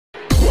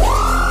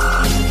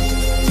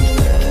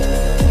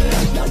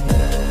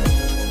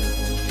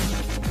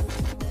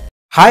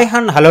Hi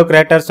and hello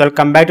creators,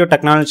 welcome back to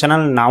technology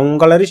channel. நான்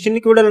உங்கள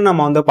இன்னைக்கு வீடியோல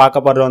நம்ம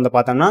பார்க்க போறது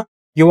பார்த்தோம்னா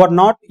you are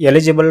not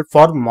eligible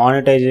for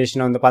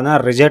monetization பார்த்தா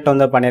ரிஜெக்ட்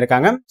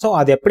பண்ணிருக்காங்க. சோ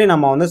அது எப்படி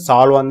நம்ம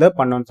சால்வ்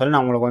பண்ணனும்னு சொல்லி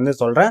நான் உங்களுக்கு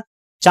சொல்றேன்.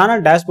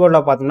 சேனல்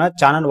டேஷ்போர்ட்ல பார்த்தோம்னா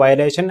channel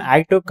violation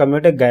active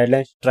community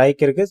guidelines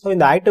strike இருக்கு. சோ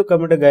இந்த ஆக்டிவ்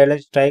கம்யூனிட்டி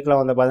கைட்லைன்ஸ் ஸ்ட்ரைக்ல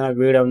பார்த்தா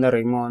வீடியோ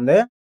ரிமூவ்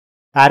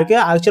இருக்கு.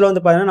 ஆக்சுவலா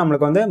பார்த்தா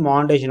நமக்கு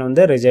மானிடைசேஷன்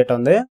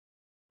ரிஜெக்ட்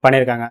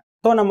பண்ணிருக்காங்க.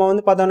 சோ நம்ம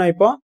பார்த்தோம்னா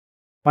இப்போ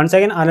once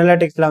again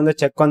analytics la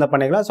check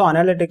பண்ணிக்கலாம். So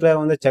analytics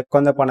la check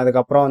பண்ணதுக்கு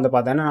அப்புறம்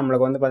பார்த்தீங்கன்னா நமக்கு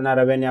பார்த்தீங்கன்னா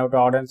ரெவென்யூ அவுட்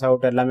ஆடியன்ஸ்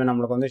அவுட் எல்லாமே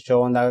நமக்கு ஷோ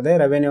ஆகுது.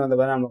 ரெவென்யூ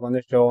பார்த்தீங்கன்னா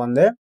நமக்கு ஷோ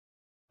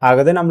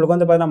ஆகுது. நமக்கு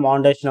பார்த்தீங்கன்னா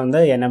மானிடைசேஷன்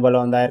எனேபிள்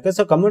ஆயிருக்கு.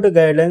 ஸோ கம்யூனிட்டி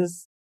கைட்லைன்ஸ்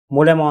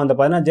மூலமா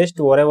பார்த்தீங்கன்னா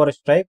ஜஸ்ட் ஒரே ஒரு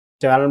ஸ்ட்ரைக்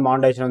சேனல்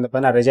மானிடைசேஷன்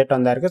பார்த்தீங்கன்னா ரிஜெக்ட்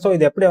ஆயிருக்கு. ஸோ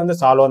இது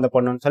எப்படி சால்வ்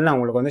பண்ணணும்னு சொல்லி நான்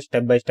உங்களுக்கு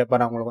ஸ்டெப் பை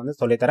ஸ்டெப்பாக நான்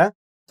உங்களுக்கு சொல்லித்தரேன்.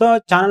 So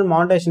channel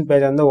monetization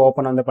page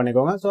open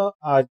பண்ணிக்கோங்க. ஸோ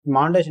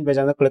மானிடைசேஷன் பேஜ்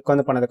கிளிக்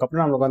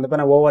பண்ணதுக்கப்புறம்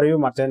நமக்கு ஓவர்வியூ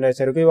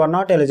மர்ச்சன்டைஸ் இருக்கு. You are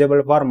not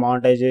eligible for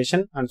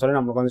monetization சொல்லி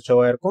நமக்கு ஷோ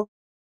ஆயிருக்கும்.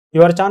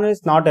 Your channel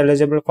is not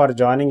eligible for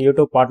joining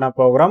YouTube partner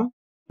program.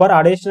 For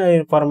additional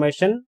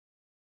information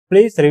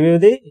please review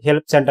the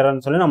help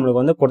சென்டர்னு சொல்லி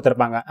நம்மளுக்கு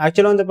கொடுத்துருப்பாங்க.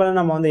 ஆக்சுவலாக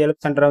நம்ம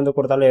ஹெல்ப் சென்டர்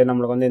கொடுத்தாலும்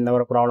நம்மளுக்கு இந்த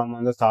ஒரு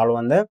ப்ராப்ளம்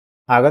சால்வ்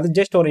ஆகாது.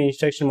 ஜஸ்ட் ஒரு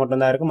இன்ஸ்ட்ரக்ஷன்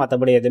மட்டும் தான் இருக்கும்,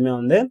 மற்றபடி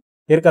எதுவுமே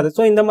இருக்காது.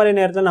 ஸோ இந்த மாதிரி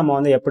நேரத்தில் நம்ம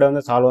எப்படி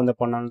சால்வ்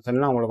பண்ணணும்னு சொல்லி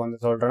நான்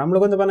உங்களுக்கு சொல்றேன்.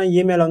 நம்மளுக்கு பார்த்தா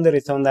இமெயில்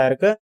ரிசீவ்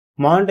இருக்கு.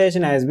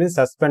 Monetization has been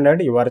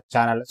suspended your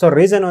channel. So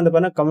reason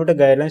பார்த்தா கம்யூனிட்டி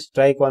கைட்லைன்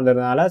ஸ்ட்ரைக்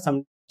வந்ததுனால சம்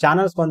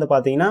சேனல்ஸ்க்கு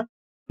பார்த்தீங்கன்னா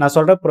நான்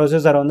சொல்ற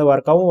ப்ரொசீஜர்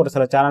ஒர்க் ஆகும். ஒரு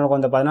சில சேனலுக்கு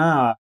பார்த்தீங்கன்னா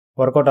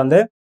ஒர்க் அவுட்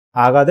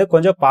ஆகாது.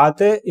 கொஞ்சம்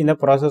பார்த்து இந்த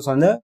ப்ராசஸ்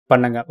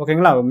பண்ணுங்க,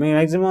 ஓகேங்களா?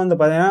 மேக்ஸிமம்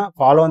பார்த்தீங்கன்னா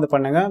ஃபாலோ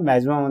பண்ணுங்க.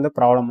 மேக்ஸிமம்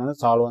ப்ராப்ளம்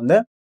சால்வ்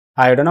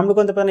ஆகிடும். நம்மளுக்கு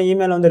பார்த்தீங்கன்னா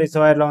இமெயில்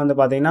ரிசீவ் ஆயிடல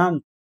பார்த்தீங்கன்னா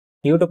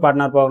யூடியூப்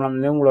பார்ட்னர்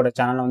ப்ரோக்ராம்ல உங்களோட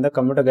சேனல்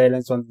கம்யூனிட்டி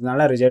கைட்லைன்ஸ்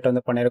வந்ததுனால ரிஜெக்ட்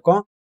பண்ணியிருக்கோம்.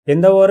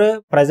 எந்த ஒரு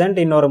ப்ரெசென்ட்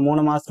இன்னொரு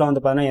 3 மாசத்துல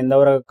பார்த்தீங்கன்னா எந்த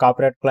ஒரு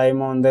கார்பரேட்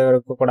கிளைமும்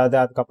இருக்கக்கூடாது.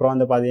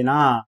 அதுக்கப்புறம் பார்த்தீங்கன்னா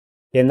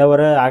எந்த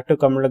ஒரு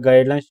ஆக்டிவ் கம்யூனிட்டி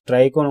கைட்லைன்ஸ்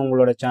ஸ்ட்ரைக்கும்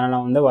உங்களோட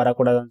சேனலை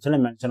வரக்கூடாதுன்னு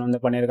சொல்லி மென்ஷன்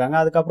பண்ணியிருக்காங்க.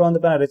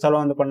 அதுக்கப்புறம்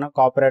ரிசால்வ் பண்ண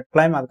கார்பரேட்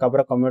கிளைம்,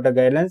 அதுக்கப்புறம் கம்யூனிட்டி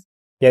கைட்லைன்ஸ்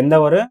எந்த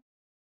ஒரு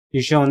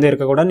இஷ்யூ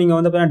இருக்கக்கூடாது.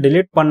 நீங்க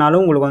டிலீட்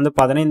பண்ணாலும் உங்களுக்கு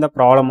பார்த்தீங்கன்னா இந்த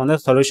ப்ராப்ளம்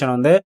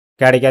சொல்யூஷன்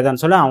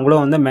கிடைக்காதுன்னு சொல்லி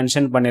அவங்களும்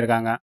மென்ஷன்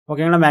பண்ணியிருக்காங்க,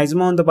 ஓகேங்களா?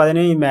 மேக்ஸிமம்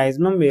பார்த்தீங்கன்னா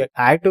மேக்ஸிமம்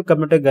ஆக்டிவ்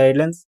கம்யூனிட்டி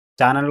கைட்லைன்ஸ்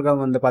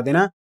சேனலுக்கு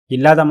பார்த்தீங்கன்னா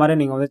இல்லாத மாதிரி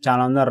நீங்கள்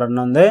சேனல் ரன்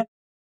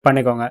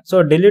பண்ணிக்கோங்க. So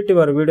delete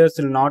your videos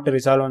will not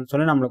ரிசால்வ்னு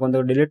சொல்லி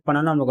நம்மளுக்கு டிலீட்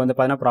பண்ணால் நமக்கு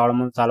பார்த்தீங்கன்னா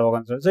ப்ராப்ளம் சால்வ்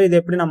ஆகும்னு சொல்லி. ஸோ இது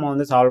எப்படி நம்ம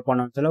சால்வ்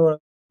பண்ணணும்னு சொல்லி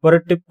ஒரு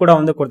டிப் கூட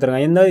கொடுத்துருங்க.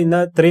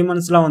 இந்த 3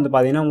 மந்த்ஸ்லாம்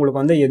பார்த்தீங்கன்னா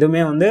உங்களுக்கு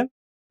எதுவுமே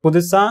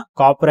புதுசாக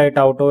காப்பிரைட்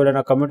ஆகட்டும்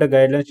இல்லைன்னா கம்யூனிட்டி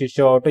கைட்லைன்ஸ்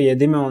இஷ்யூ ஆகட்டும்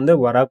எதுவுமே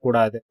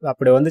வரக்கூடாது.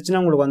 அப்படி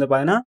வந்துச்சுன்னா உங்களுக்கு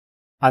பார்த்தீங்கன்னா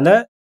அந்த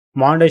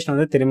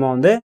மானிடைசேஷன்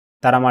திரும்ப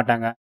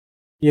தரமாட்டாங்க.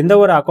 எந்த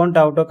ஒரு அக்கௌண்ட்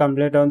ஆகட்டும்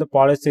கம்ப்ளீட்டாக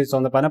பாலிசிஸ்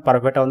பார்த்தீங்கன்னா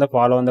பர்ஃபெக்டாக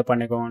ஃபாலோ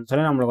பண்ணிக்கோங்கன்னு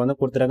சொல்லி நம்மளுக்கு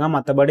கொடுத்துருங்க.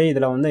 மற்றபடி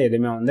இதில்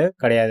எதுவுமே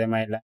கிடையாதுமே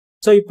இல்லை.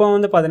 ஸோ இப்போ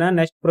பார்த்தீங்கன்னா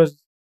நெக்ஸ்ட்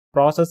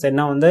ப்ராசஸ்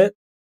என்ன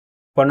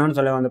பண்ணணும்னு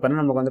சொல்லி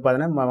பார்த்தீங்கன்னா நமக்கு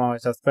பார்த்தீங்கன்னா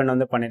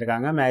சஸ்பெண்ட்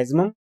பண்ணியிருக்காங்க.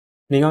 மேக்ஸிமம்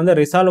நீங்கள்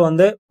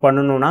ரிசால்வ்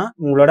பண்ணணும்னா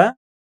உங்களோட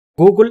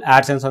கூகுள்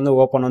ஆட்சன்ஸ்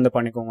ஓப்பன்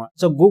பண்ணிக்கோங்க.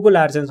 ஸோ கூகுள்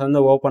ஆட்சன்ஸ்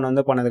ஓப்பன்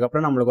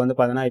பண்ணதுக்கப்புறம் நம்மளுக்கு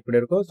பார்த்தீங்கன்னா இப்படி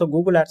இருக்கும். ஸோ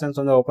கூகுள்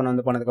ஆட்சன்ஸ்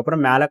ஓப்பன்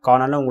பண்ணதுக்கப்புறம் மேலே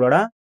கார்னர்ல உங்களோட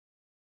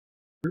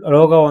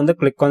லோகோ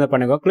கிளிக்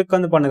பண்ணிக்கோ. கிளிக்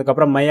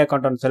பண்ணதுக்கப்புறம் மை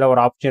அக்கௌண்ட் சொல்ல ஒரு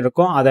ஆப்ஷன்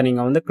இருக்கும், அதை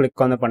நீங்கள்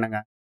கிளிக் பண்ணுங்க.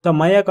 ஸோ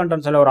மை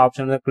அக்கௌண்ட் சொல்ல ஒரு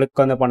ஆப்ஷன் கிளிக்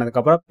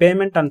பண்ணதுக்கப்புறம்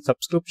பேமெண்ட் அண்ட்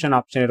சப்ஸ்கிரிப்ஷன்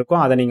ஆப்ஷன் இருக்கும்,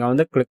 அதை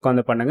நீங்கள்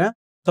கிளிக் பண்ணுங்க.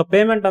 So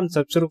payment and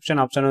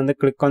subscription option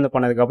click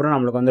பண்ணதுக்கப்புறம்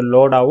நம்மளுக்கு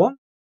லோட் ஆகும்.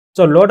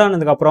 ஸோ லோட்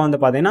ஆனதுக்கப்புறம்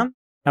பார்த்தீங்கன்னா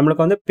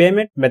நம்மளுக்கு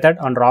பேமெண்ட்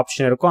மெத்தட் அண்ட்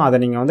ஆப்ஷன் இருக்கும், அதை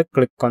நீங்கள்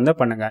கிளிக்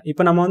பண்ணுங்க.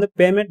 இப்போ நம்ம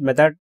payment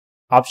method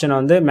option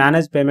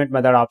manage payment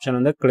method option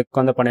click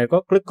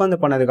பண்ணியிருக்கோம். கிளிக்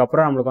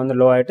பண்ணதுக்கப்புறம் நம்மளுக்கு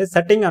லோ ஆகிட்டு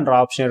செட்டிங் அண்ட்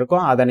ஆப்ஷன்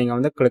இருக்கும், அதை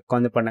நீங்கள்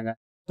கிளிக் பண்ணுங்க.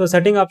 ஸோ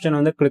செட்டிங் ஆப்ஷன்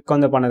கிளிக்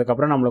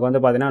பண்ணதுக்கப்புறம்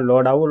நம்மளுக்கு பார்த்தீங்கன்னா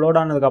லோட் ஆகும். லோட்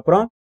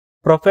ஆனதுக்கப்புறம்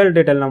ப்ரொஃபைல்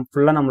டீட்டெயில்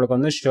ஃபுல்லாக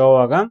நம்மளுக்கு ஷோ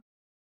ஆக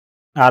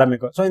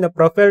ஆரம்பிக்கும். ஸோ இந்த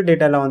ப்ரொஃபைல்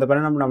டீட்டெயிலில்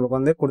பார்த்தீங்கன்னா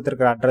நம்மளுக்கு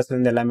கொடுத்துருக்கிற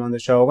அட்ரஸ்லேருந்து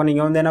எல்லாமே ஷோ ஆகும்.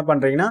 நீங்கள் என்ன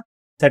பண்ணுறீங்கன்னா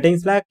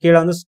செட்டிங்ஸில்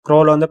கீழே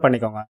ஸ்க்ரோல்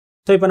பண்ணிக்கோங்க.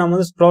 ஸோ இப்போ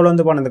நம்ம ஸ்க்ரோல்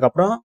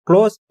பண்ணதுக்கப்புறம்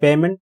க்ளோஸ்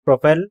பேமெண்ட்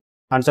ப்ரொஃபைல்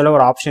அண்ட் சொல்ல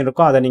ஒரு ஆப்ஷன்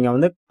இருக்கும், அதை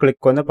நீங்கள் கிளிக்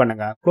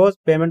பண்ணுங்க. Close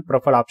payment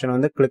profile option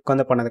click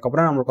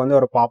பண்ணதுக்கப்புறம் நம்மளுக்கு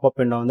ஒரு பாப்அப்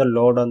விண்டோ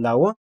லோட்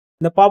ஆகும்.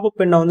 இந்த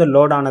பாப்அப் விண்டோ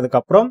லோட்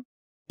ஆனதுக்கப்புறம்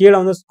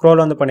கீழே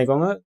ஸ்க்ரோல்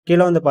பண்ணிக்கோங்க.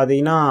 கீழே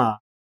பார்த்தீங்கன்னா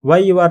why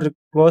you are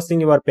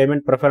closing your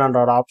payment profile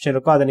and ஒரு ஆப்ஷன்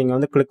இருக்கும், அதை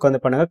நீங்கள் கிளிக்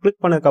பண்ணுங்க.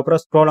 கிளிக்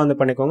பண்ணதுக்கப்புறம் ஸ்க்ரோல்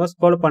பண்ணிக்கோங்க.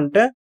 ஸ்க்ரோல்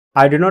பண்ணிட்டு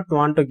ஐ to not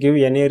want to give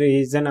any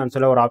reason and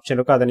சொல்ல ஒரு ஆப்ஷன்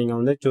இருக்கும், அதை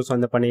நீங்கள் சூஸ்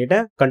பண்ணிட்டு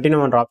கண்டினியூ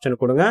பண்ணுற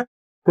ஆப்ஷன் கொடுங்க.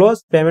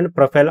 Close payment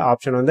profile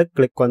option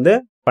click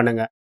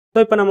பண்ணுங்க. ஸோ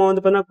இப்போ நம்ம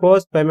பார்த்தீங்கன்னா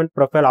close payment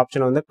profile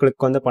option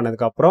click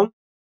பண்ணதுக்கப்புறம்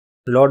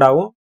லோட்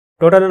ஆகும்.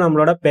 டோட்டலாக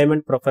நம்மளோட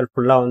பேமெண்ட் ப்ரொஃபைல்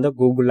ஃபுல்லாக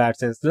கூகுள்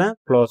ஆட்சன்ஸில்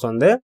க்ளோஸ்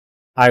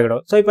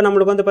ஆகிடும். ஸோ இப்போ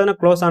நம்மளுக்கு பார்த்தீங்கன்னா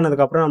க்ளோஸ்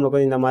ஆனதுக்கப்புறம்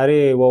நம்மளுக்கு இந்த மாதிரி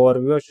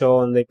ஓவர்வியூ ஷோ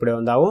இப்படி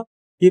ஆகும்.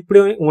 இப்படி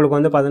உங்களுக்கு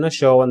பார்த்தீங்கன்னா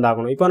ஷோ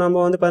ஆகணும். இப்போ நம்ம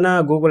பார்த்தீங்கன்னா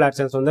கூகுள்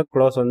ஆட்சன்ஸ்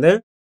க்ளோஸ்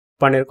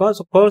பண்ணியிருக்கோம்.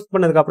 ஸோ க்ளோஸ்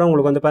பண்ணதுக்கப்புறம்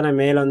உங்களுக்கு பார்த்தீங்கன்னா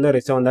மெயில்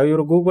ரிசீவ் ஆகும்.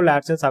 இவர் கூகுள்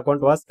ஆட்சன்ஸ்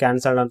அக்கௌண்ட் வாஸ்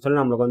கேன்சல்டான்னு சொல்லி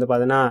நம்மளுக்கு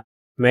பார்த்தீங்கன்னா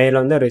மெயில்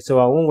ரிசீவ்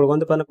ஆகும். உங்களுக்கு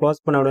பார்த்தீங்கன்னா க்ளோஸ்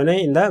பண்ண உடனே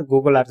இந்த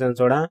கூகுள்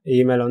ஆட்சன்ஸோட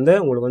இமெயில்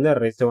உங்களுக்கு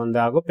ரிசீவ்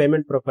ஆகும்.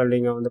 பேமெண்ட் ப்ரொஃபைல்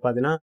நீங்கள்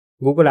பார்த்தீங்கன்னா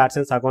கூகுள்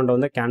AdSense அக்கௌண்ட்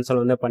வந்து கேன்சல்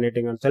வந்து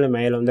பண்ணிட்டீங்கன்னு சொல்லி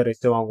மெயில் வந்து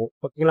ரிசீவ் ஆகும்.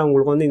 ஓகேங்களா,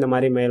 உங்களுக்கு வந்து இந்த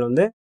மாதிரி மெயில்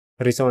வந்து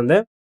ரிசீவ் வந்து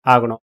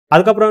ஆகணும்.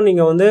 அதுக்கப்புறம்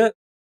நீங்கள் வந்து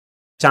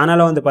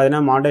சேனலை வந்து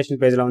பார்த்தீங்கன்னா மானிடைசேஷன்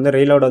பேஜில் வந்து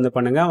ரீலோட் வந்து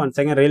பண்ணுங்கள். ஒன்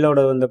செகண்ட்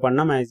ரீலோடு வந்து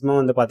பண்ணால் மேக்ஸிமம்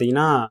வந்து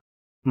பார்த்தீங்கன்னா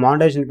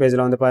மானிடைசேஷன்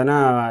பேஜில் வந்து பார்த்தீங்கன்னா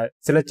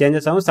சில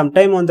சேஞ்சஸ் ஆகும்.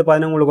 சம்டைம் வந்து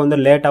பார்த்தீங்கன்னா உங்களுக்கு வந்து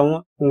லேட்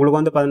ஆகும். உங்களுக்கு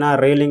வந்து பார்த்தீங்கன்னா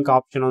ரீலிங்க்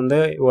ஆப்ஷன் வந்து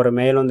ஒரு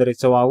மெயில் வந்து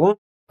ரிசீவ் ஆகும்.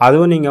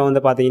 அதுவும் நீங்கள்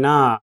வந்து பார்த்தீங்கன்னா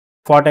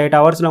 48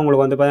 ஹவர்ஸில்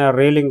உங்களுக்கு வந்து பார்த்தீங்கன்னா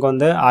ரீலிங்க்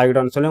வந்து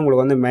ஆகிடும்னு சொல்லி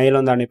உங்களுக்கு வந்து மெயில்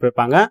வந்து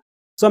அனுப்பியிருப்பாங்க.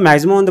 ஸோ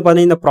மேக்ஸிமம் வந்து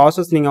பார்த்தீங்கன்னா இந்த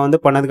ப்ராசஸ் நீங்கள் வந்து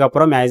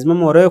பண்ணதுக்கப்புறம்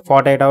மேக்ஸிமம் ஒரு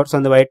 48 ஹவர்ஸ்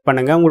வந்து வெயிட்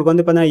பண்ணுங்கள். உங்களுக்கு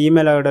வந்து பார்த்தீங்கன்னா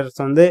இமெயில்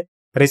அட்ரஸ் வந்து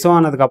ரிசீவ்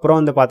ஆனதுக்கப்புறம்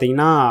வந்து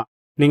பார்த்தீங்கன்னா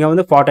நீங்கள்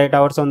வந்து 48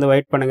 ஹவர்ஸ் வந்து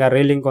வெயிட் பண்ணுங்கள்.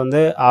 ரீலிங்க் வந்து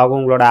ஆகும்.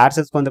 உங்களோட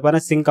AdSense வந்து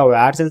பார்த்தீங்கன்னா சிங்க் ஆகும்.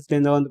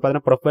 AdSenseலேருந்து வந்து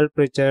பார்த்தீங்கன்னா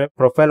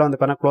ப்ரொஃபைல் வந்து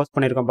பார்த்தீங்கன்னா க்ளோஸ்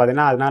பண்ணியிருக்கோம்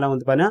பார்த்தீங்கன்னா, அதனால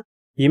வந்து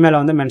பார்த்தீங்கன்னா இமெயில்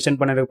வந்து மென்ஷன்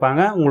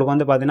பண்ணியிருப்பாங்க. உங்களுக்கு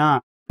வந்து பார்த்தீங்கன்னா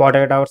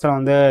 48 ஹவர்ஸில்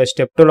வந்து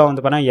ஸ்டெப் 2ல்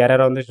வந்து பார்த்தீங்கன்னா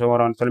எரர் வந்து ஷோ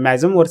வரும்னு சொல்லி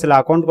மேக்ஸிமம் ஒரு சில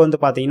அக்கௌண்ட்டுக்கு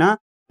வந்து பார்த்தீங்கன்னா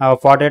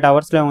 48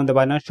 ஹவர்ஸில் வந்து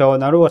பார்த்தீங்கன்னா ஷோ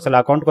வந்தாலும் ஒரு சில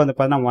அக்கௌண்ட்டுக்கு வந்து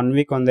பார்த்தீங்கன்னா 1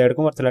 வீக் வந்து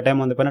எடுக்கும். ஒரு சில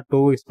டைம் வந்து பார்த்தீங்கன்னா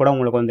 2 வீக்ஸ் கூட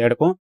உங்களுக்கு வந்து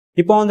எடுக்கும்.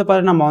 இப்போ வந்து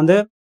பார்த்தீங்கன்னா நம்ம வந்து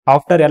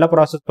ஆஃப்டர் எல்லாம்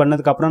ப்ராசஸ்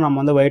பண்ணதுக்கப்புறம் நம்ம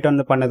வந்து வெயிட்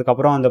வந்து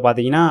பண்ணதுக்கப்புறம் வந்து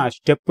பார்த்தீங்கன்னா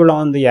ஸ்டெப் 2ல்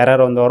வந்து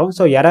எரர் வந்து வரும்.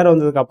 ஸோ எரர்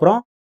வந்ததுக்கப்புறம்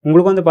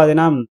உங்களுக்கு வந்து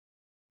பார்த்தீங்கன்னா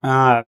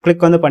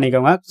கிளிக் வந்து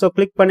பண்ணிக்கோங்க. ஸோ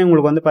கிளிக் பண்ணி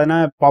உங்களுக்கு வந்து பார்த்தீங்கன்னா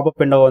பாப்அப்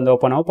விண்டோ வந்து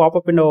ஓப்பன் ஆகும்.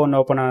 பாப்அப் விண்டோ வந்து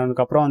ஓப்பன்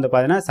ஆனதுக்கப்புறம் வந்து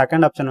பார்த்தீங்கன்னா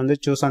செகண்ட் ஆப்ஷன் வந்து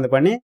சூஸ் வந்து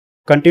பண்ணி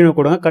கண்டினியூ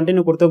கொடுங்க.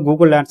 கண்டினியூ கொடுத்து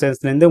கூகுள்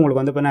AdSenseலேருந்து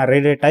உங்களுக்கு வந்து பார்த்தீங்கன்னா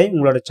ரீடேட் ஆகி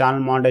உங்களோட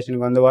சேனல்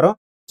மானிடைசேஷனுக்கு வந்து வரும்.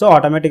 ஸோ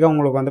ஆட்டோமேட்டிக்காக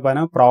உங்களுக்கு வந்து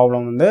பார்த்தீங்கன்னா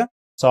ப்ராப்ளம் வந்து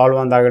சால்வ்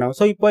வந்து ஆகிடும்.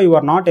 ஸோ இப்போ you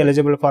are not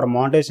eligible for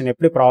monetization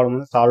எப்படி ப்ராப்ளம்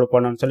வந்து சால்வ்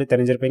பண்ணணும்னு சொல்லி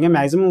தெரிஞ்சிருப்பீங்க.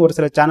 மேக்ஸிமம் ஒரு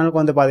சில சேனலுக்கு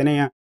வந்து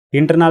பார்த்தீங்கன்னா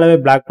இன்டர்னலாகவே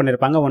பிளாக்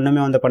பண்ணியிருப்பாங்க.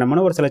 ஒன்றுமே வந்து பண்ண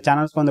முடியும். ஒரு சில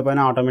சேனல்ஸ்க்கு வந்து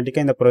பார்த்தீங்கன்னா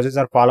ஆட்டோமேட்டிக்காக இந்த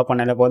ப்ரொசீஜர் ஃபாலோ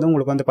பண்ணாலே போதும்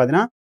உங்களுக்கு வந்து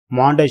பார்த்தீங்கன்னா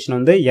மானிடைசேஷன்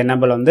வந்து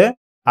எனேபிள் வந்து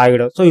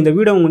ஆகிடும். ஸோ இந்த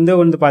வீடியோ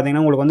வந்து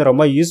பார்த்தீங்கன்னா உங்களுக்கு வந்து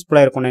ரொம்ப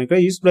யூஸ்ஃபுல்லாக இருக்கும்னு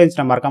நினைக்கிறேன். யூஸ்ஃபுல்லாக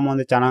இருந்துச்சுன்னா மறக்காம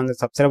வந்து சேனல் வந்து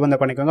சப்ஸ்கிரைப்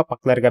வந்து பண்ணிக்கோங்க.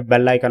 பக்கத்தில் இருக்க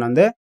பெல் ஐக்கான்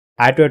வந்து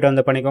ஆக்டிவேட்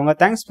வந்து பண்ணிக்கோங்க.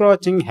 தேங்க்ஸ் ஃபார்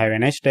வாட்சிங். Have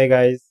a nice day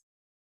guys.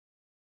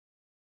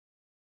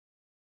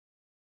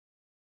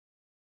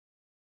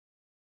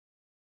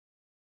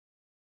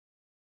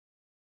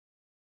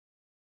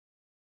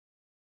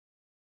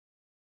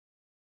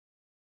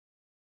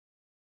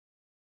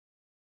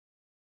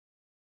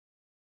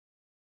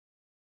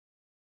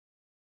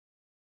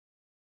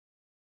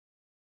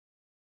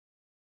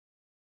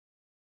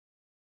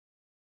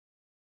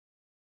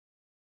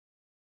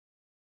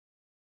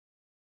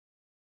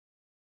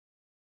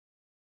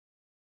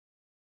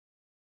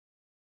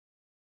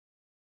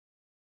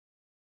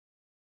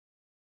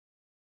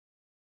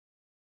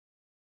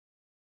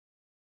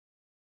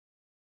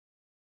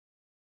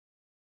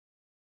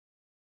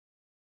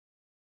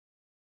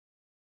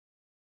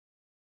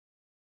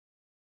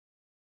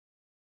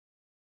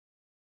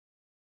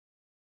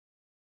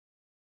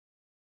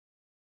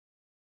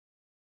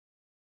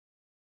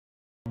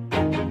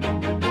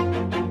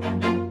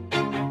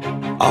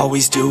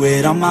 Always do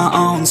it on my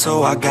own, so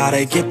I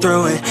gotta get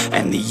through it.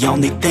 And the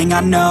only thing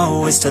I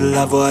know is to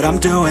love what I'm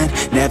doing.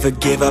 Never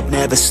give up,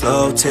 never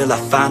slow, till I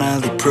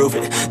finally prove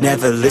it.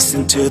 Never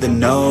listen to the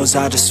no's,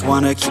 I just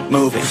wanna keep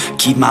moving.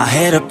 Keep my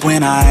head up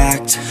when I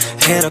act,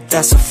 head up,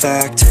 that's a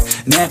fact.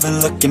 Never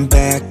looking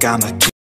back, I'ma keep